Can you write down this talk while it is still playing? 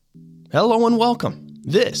Hello and welcome.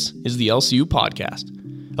 This is the LCU Podcast,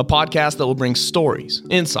 a podcast that will bring stories,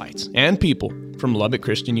 insights, and people from Lubbock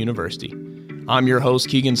Christian University. I'm your host,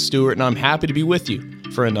 Keegan Stewart, and I'm happy to be with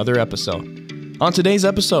you for another episode. On today's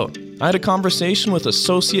episode, I had a conversation with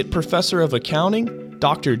Associate Professor of Accounting,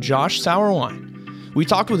 Dr. Josh Sauerwein. We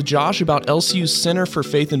talked with Josh about LCU's Center for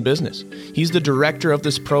Faith and Business. He's the director of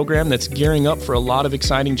this program that's gearing up for a lot of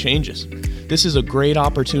exciting changes. This is a great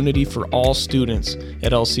opportunity for all students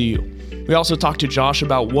at LCU. We also talked to Josh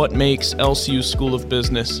about what makes LCU School of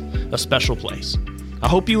Business a special place. I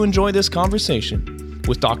hope you enjoy this conversation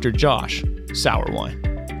with Dr. Josh Sauerwein.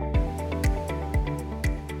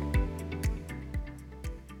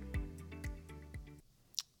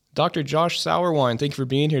 Dr. Josh Sauerwein, thank you for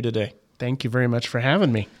being here today. Thank you very much for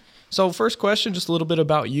having me. So first question, just a little bit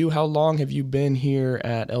about you. How long have you been here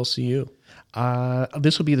at LCU?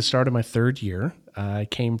 This will be the start of my third year. I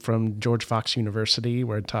came from George Fox University,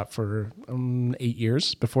 where I taught for 8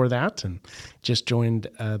 years before that, and just joined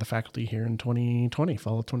the faculty here in 2020,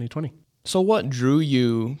 fall of 2020. So what drew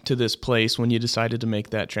you to this place when you decided to make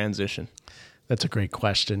that transition? That's a great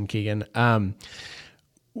question, Keegan.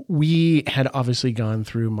 We had obviously gone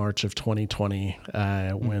through March of 2020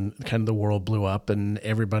 when kind of the world blew up and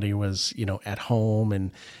everybody was, at home.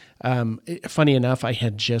 And funny enough, I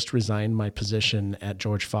had just resigned my position at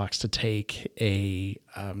George Fox to take a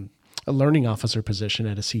learning officer position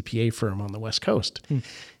at a CPA firm on the West Coast.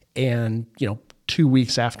 And, 2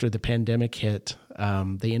 weeks after the pandemic hit,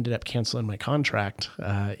 they ended up canceling my contract.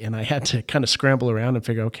 And I had to kind of scramble around and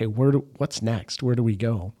figure, okay, what's next? Where do we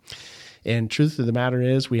go? And truth of the matter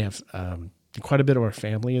is we have quite a bit of our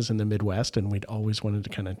family is in the Midwest, and we'd always wanted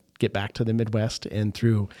to kind of get back to the Midwest. And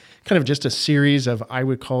through kind of just a series of, I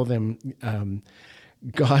would call them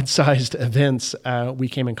God-sized events, we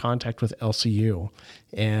came in contact with LCU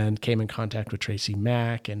and came in contact with Tracy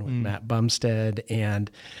Mack and with Matt Bumstead.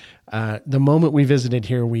 And the moment we visited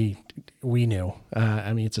here, we knew.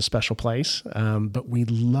 It's a special place, but we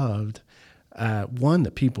loved one,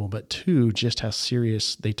 the people, but two, just how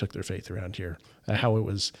serious they took their faith around here, how it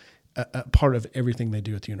was a part of everything they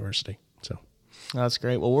do at the university. So that's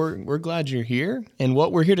great. Well, we're glad you're here. And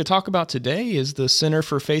what we're here to talk about today is the Center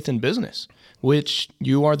for Faith and Business, which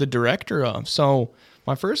you are the director of. So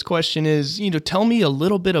my first question is, tell me a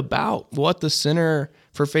little bit about what the Center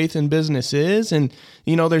for Faith and Business is. And,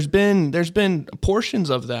 there's been portions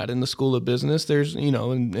of that in the School of Business. There's,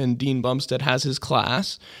 and Dean Bumstead has his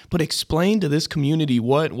class, but explain to this community,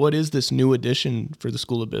 what is this new addition for the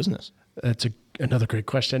School of Business? That's another great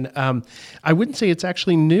question. I wouldn't say it's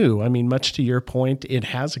actually new. Much to your point, it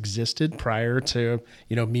has existed prior to,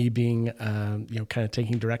 me being, kind of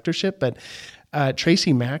taking directorship, but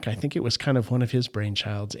Tracy Mack, I think it was kind of one of his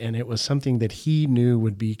brainchilds, and it was something that he knew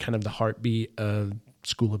would be kind of the heartbeat of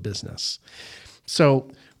School of Business. So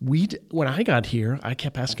when I got here, I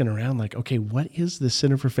kept asking around like, okay, what is the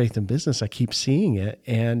Center for Faith and Business? I keep seeing it.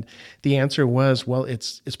 And the answer was, well,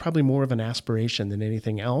 it's probably more of an aspiration than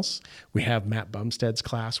anything else. We have Matt Bumstead's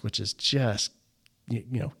class, which is just,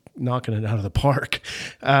 knocking it out of the park.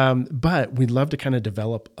 But we'd love to kind of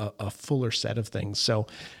develop a fuller set of things. So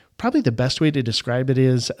probably the best way to describe it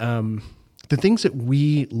is the things that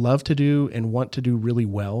we love to do and want to do really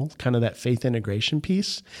well, kind of that faith integration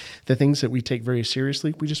piece, the things that we take very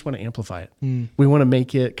seriously, we just want to amplify it. We want to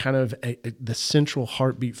make it kind of the central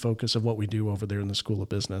heartbeat focus of what we do over there in the School of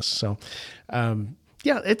Business. So,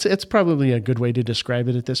 it's probably a good way to describe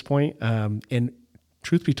it at this point. And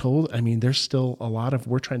truth be told, there's still a lot of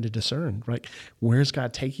we're trying to discern, right? Where's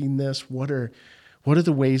God taking this? What are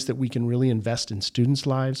the ways that we can really invest in students'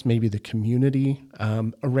 lives, maybe the community,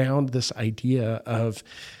 around this idea of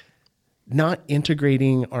not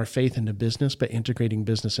integrating our faith into business, but integrating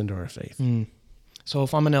business into our faith? So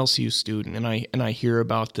if I'm an LCU student and I hear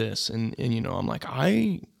about this and I'm like,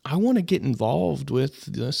 I want to get involved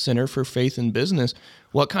with the Center for Faith and Business,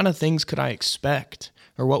 what kind of things could I expect?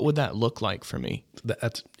 Or what would that look like for me?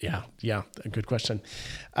 That's a good question.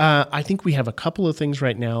 I think we have a couple of things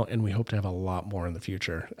right now, and we hope to have a lot more in the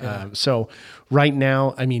future. So right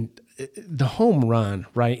now, the home run,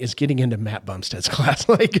 right, is getting into Matt Bumstead's class.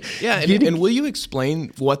 And will you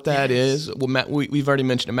explain what that is? Well, Matt, we've already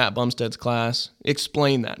mentioned Matt Bumstead's class.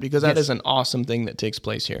 Explain that, because that is an awesome thing that takes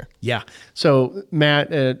place here. Yeah. So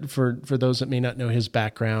Matt, for those that may not know his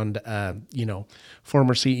background,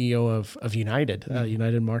 former CEO of United,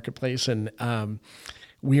 United Marketplace, and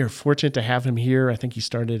we are fortunate to have him here. I think he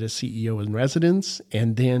started as CEO in residence,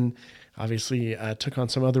 and then obviously took on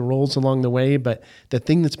some other roles along the way, but the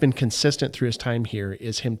thing that's been consistent through his time here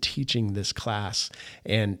is him teaching this class.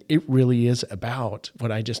 And it really is about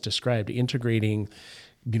what I just described, integrating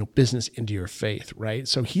business into your faith, right?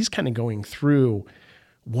 So he's kind of going through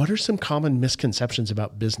what are some common misconceptions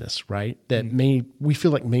about business, right? That we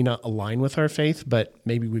feel like may not align with our faith, but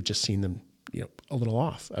maybe we've just seen them, a little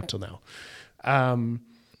off up till now.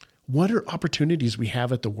 What are opportunities we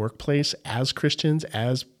have at the workplace as Christians,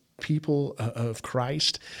 as people of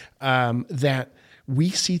Christ, that we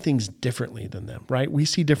see things differently than them, right? We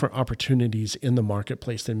see different opportunities in the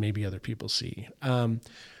marketplace than maybe other people see.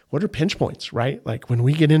 What are pinch points, right? Like when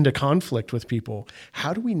we get into conflict with people,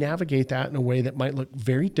 how do we navigate that in a way that might look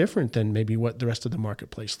very different than maybe what the rest of the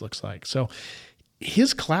marketplace looks like? So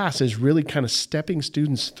his class is really kind of stepping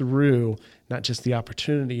students through not just the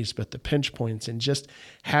opportunities, but the pinch points and just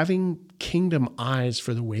having kingdom eyes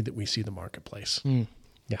for the way that we see the marketplace.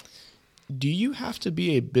 Yeah. Do you have to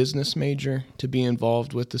be a business major to be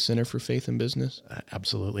involved with the Center for Faith and Business?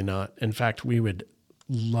 Absolutely not. In fact, we would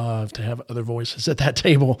love to have other voices at that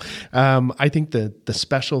table. I think the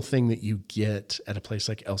special thing that you get at a place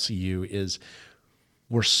like LCU is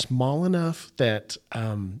we're small enough that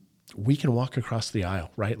we can walk across the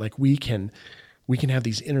aisle, right? Like we can have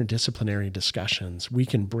these interdisciplinary discussions. We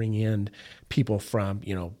can bring in people from,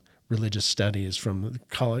 religious studies, from the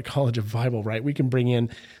College of Bible, right? We can bring in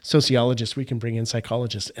sociologists, we can bring in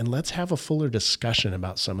psychologists, and let's have a fuller discussion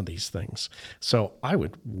about some of these things. So I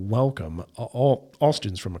would welcome all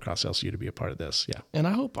students from across LCU to be a part of this. Yeah. And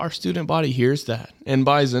I hope our student body hears that and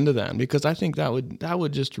buys into that, because I think that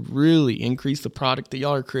would just really increase the product that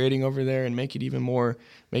y'all are creating over there and make it even more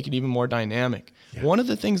dynamic. Yeah. One of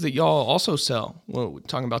the things that y'all also sell, well,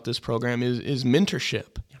 talking about this program, is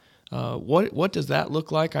mentorship. What does that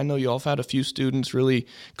look like? I know you all have had a few students really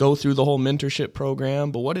go through the whole mentorship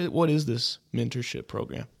program, but what is this mentorship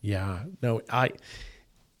program? Yeah, no,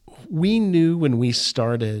 we knew when we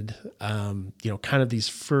started, kind of these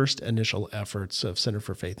first initial efforts of Center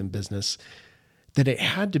for Faith and Business, that it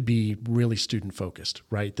had to be really student focused,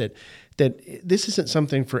 right? That this isn't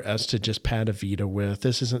something for us to just pad a veto with.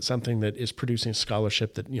 This isn't something that is producing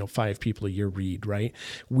scholarship that 5 people a year read, right?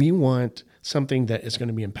 We want something that is going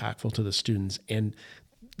to be impactful to the students. And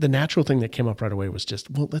the natural thing that came up right away was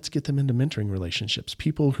just, well, let's get them into mentoring relationships.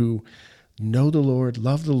 People who know the Lord,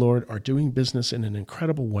 love the Lord, are doing business in an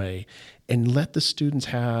incredible way, and let the students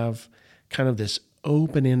have kind of this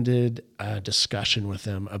open-ended discussion with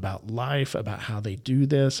them about life, about how they do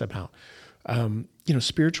this, about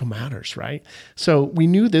spiritual matters, right? So we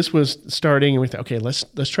knew this was starting, and we thought, okay,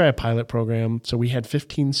 let's try a pilot program. So we had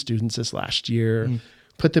 15 students this last year,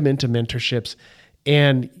 put them into mentorships,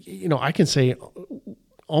 and I can say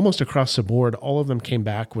almost across the board, all of them came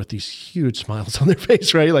back with these huge smiles on their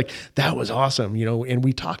face, right? Like, that was awesome, and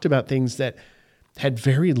we talked about things that had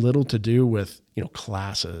very little to do with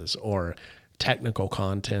classes or technical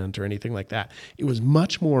content or anything like that. It was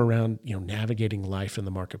much more around, navigating life in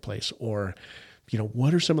the marketplace, or,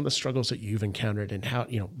 what are some of the struggles that you've encountered, and how,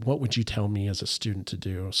 what would you tell me as a student to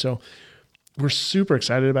do? So we're super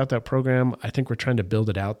excited about that program. I think we're trying to build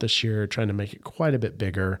it out this year, trying to make it quite a bit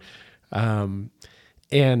bigger.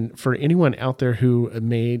 And for anyone out there who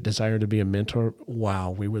may desire to be a mentor, wow,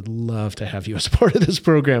 we would love to have you as part of this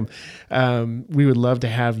program. We would love to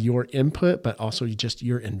have your input, but also just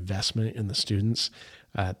your investment in the students.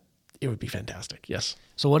 It would be fantastic. Yes.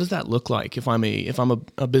 So what does that look like if I'm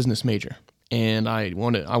a business major and I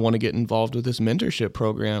want to get involved with this mentorship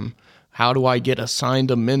program? How do I get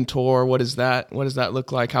assigned a mentor? What does that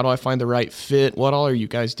look like? How do I find the right fit? What all are you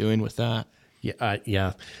guys doing with that?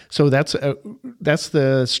 Yeah. So that's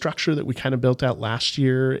the structure that we kind of built out last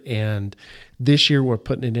year, and this year we're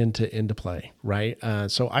putting it into play, right?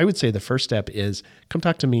 So I would say the first step is come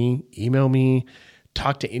talk to me, email me,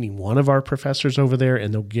 talk to any one of our professors over there,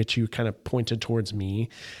 and they'll get you kind of pointed towards me.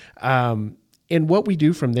 And what we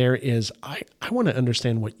do from there is I want to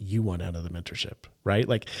understand what you want out of the mentorship, right?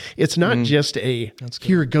 Like, it's not just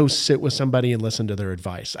here, go sit with somebody and listen to their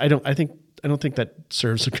advice. I don't think that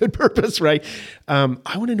serves a good purpose, right? I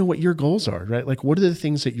want to know what your goals are, right? Like, what are the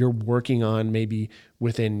things that you're working on, maybe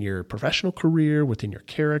within your professional career, within your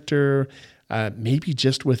character, maybe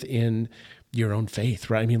just within your own faith,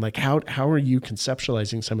 right? I mean, like, how are you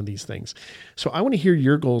conceptualizing some of these things? So I want to hear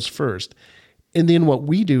your goals first. And then what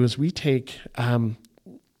we do is we take, a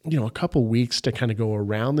couple weeks to kind of go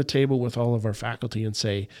around the table with all of our faculty and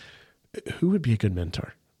say, who would be a good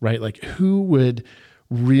mentor, right? Like, who would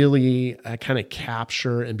really kind of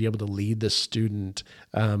capture and be able to lead the student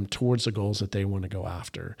towards the goals that they want to go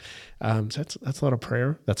after. So that's a lot of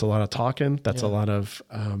prayer. That's a lot of talking. That's a lot of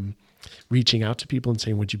reaching out to people and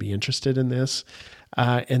saying, would you be interested in this?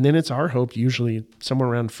 And then it's our hope, usually somewhere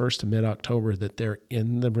around 1st to mid-October, that they're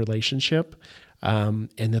in the relationship. and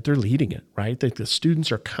that they're leading it, right? That the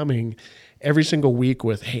students are coming every single week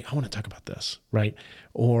with, hey, I want to talk about this, right?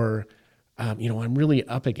 Or, I'm really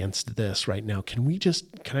up against this right now. Can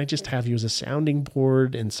I just have you as a sounding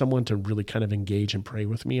board and someone to really kind of engage and pray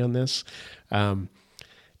with me on this?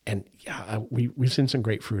 We've seen some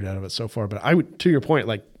great fruit out of it so far, but I would, to your point,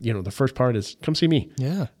 like, the first part is come see me.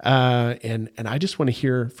 Yeah. And I just want to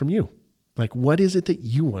hear from you. Like, what is it that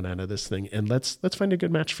you want out of this thing? And let's find a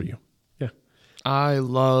good match for you. Yeah. I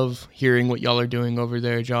love hearing what y'all are doing over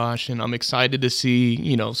there, Josh, and I'm excited to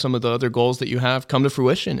see, some of the other goals that you have come to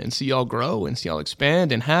fruition and see y'all grow and see y'all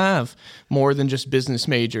expand and have more than just business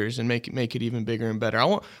majors and make it even bigger and better.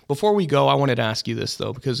 Before we go, I wanted to ask you this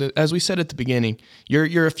though, because as we said at the beginning,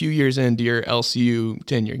 you're a few years into your LCU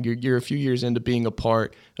tenure. You're a few years into being a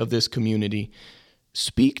part of this community.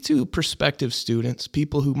 Speak to prospective students,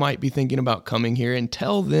 people who might be thinking about coming here, and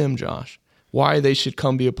tell them, Josh, why they should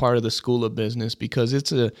come be a part of the School of Business, because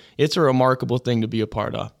it's a remarkable thing to be a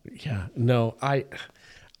part of. Yeah, no,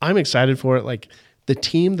 I'm excited for it. Like the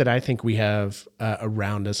team that I think we have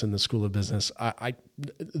around us in the School of Business,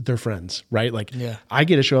 they're friends, right? Like I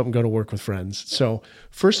get to show up and go to work with friends. So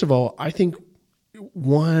first of all, I think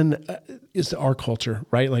one is our culture,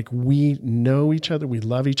 right? Like we know each other, we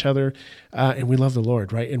love each other, and we love the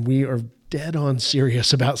Lord, right? And we are dead on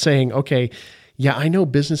serious about saying, okay, yeah, I know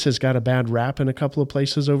business has got a bad rap in a couple of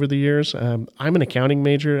places over the years. I'm an accounting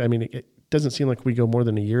major. I mean, it doesn't seem like we go more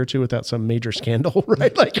than a year or two without some major scandal,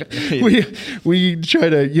 right? Like we try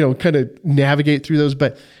to, kind of navigate through those.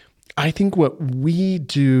 But I think what we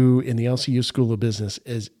do in the LCU School of Business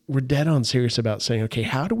is we're dead on serious about saying, okay,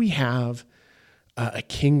 how do we have a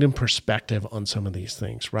kingdom perspective on some of these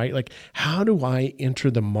things, right? Like, how do I enter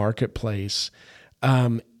the marketplace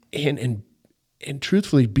and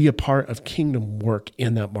truthfully be a part of kingdom work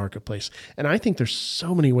in that marketplace? And I think there's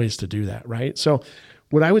so many ways to do that, right? So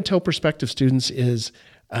what I would tell prospective students is,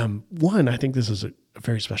 one, I think this is a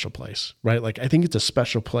very special place, right? Like, I think it's a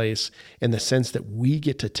special place in the sense that we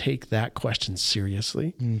get to take that question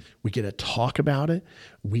seriously. We get to talk about it.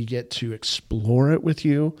 We get to explore it with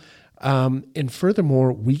you. And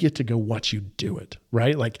furthermore, we get to go watch you do it,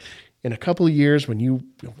 right? Like in a couple of years when you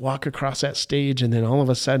walk across that stage and then all of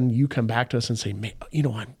a sudden you come back to us and say, man,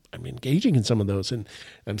 I'm engaging in some of those and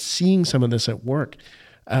I'm seeing some of this at work.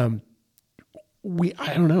 I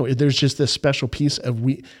don't know, there's just this special piece of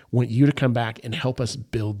we want you to come back and help us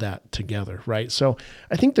build that together, right? So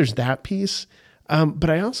I think there's that piece. But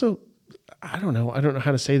I don't know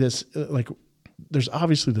how to say this, like, there's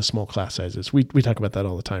obviously the small class sizes. We talk about that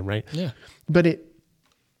all the time, right? Yeah. But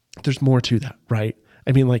there's more to that, right?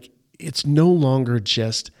 I mean, like, it's no longer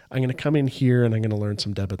just, I'm going to come in here and I'm going to learn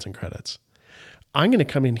some debits and credits. I'm going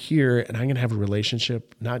to come in here and I'm going to have a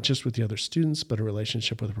relationship, not just with the other students, but a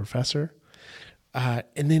relationship with a professor. And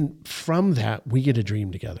then from that, we get a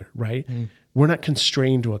dream together, right? We're not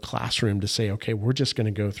constrained to a classroom to say, okay, we're just going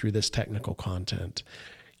to go through this technical content.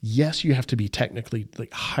 Yes, you have to be technically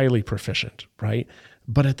like highly proficient, right?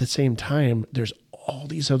 But at the same time, there's all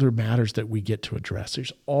these other matters that we get to address.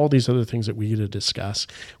 There's all these other things that we get to discuss,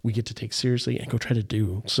 we get to take seriously and go try to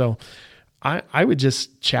do. So I would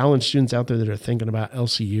just challenge students out there that are thinking about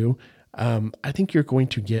LCU. I think you're going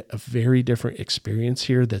to get a very different experience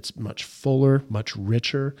here that's much fuller, much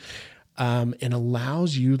richer, and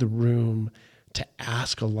allows you the room to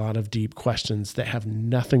ask a lot of deep questions that have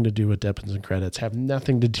nothing to do with debits and credits, have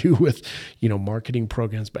nothing to do with, marketing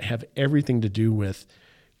programs, but have everything to do with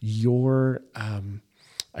your,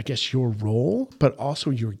 your role, but also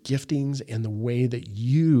your giftings and the way that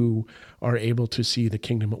you are able to see the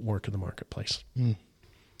kingdom at work in the marketplace.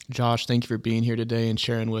 Josh, thank you for being here today and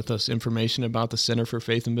sharing with us information about the Center for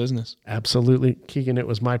Faith and Business. Absolutely. Keegan, it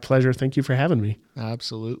was my pleasure. Thank you for having me.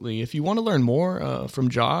 Absolutely. If you want to learn more from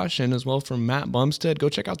Josh and as well from Matt Bumstead, go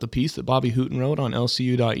check out the piece that Bobby Hooten wrote on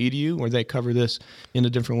lcu.edu, where they cover this in a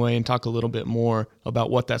different way and talk a little bit more about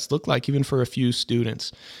what that's looked like, even for a few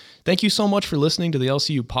students. Thank you so much for listening to the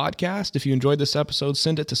LCU podcast. If you enjoyed this episode,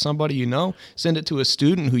 send it to somebody you know. Send it to a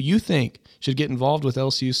student who you think should get involved with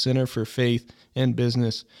LCU Center for Faith and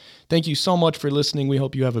Business. Thank you so much for listening. We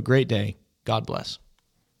hope you have a great day. God bless.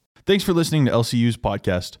 Thanks for listening to LCU's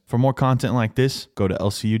podcast. For more content like this, go to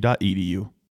lcu.edu.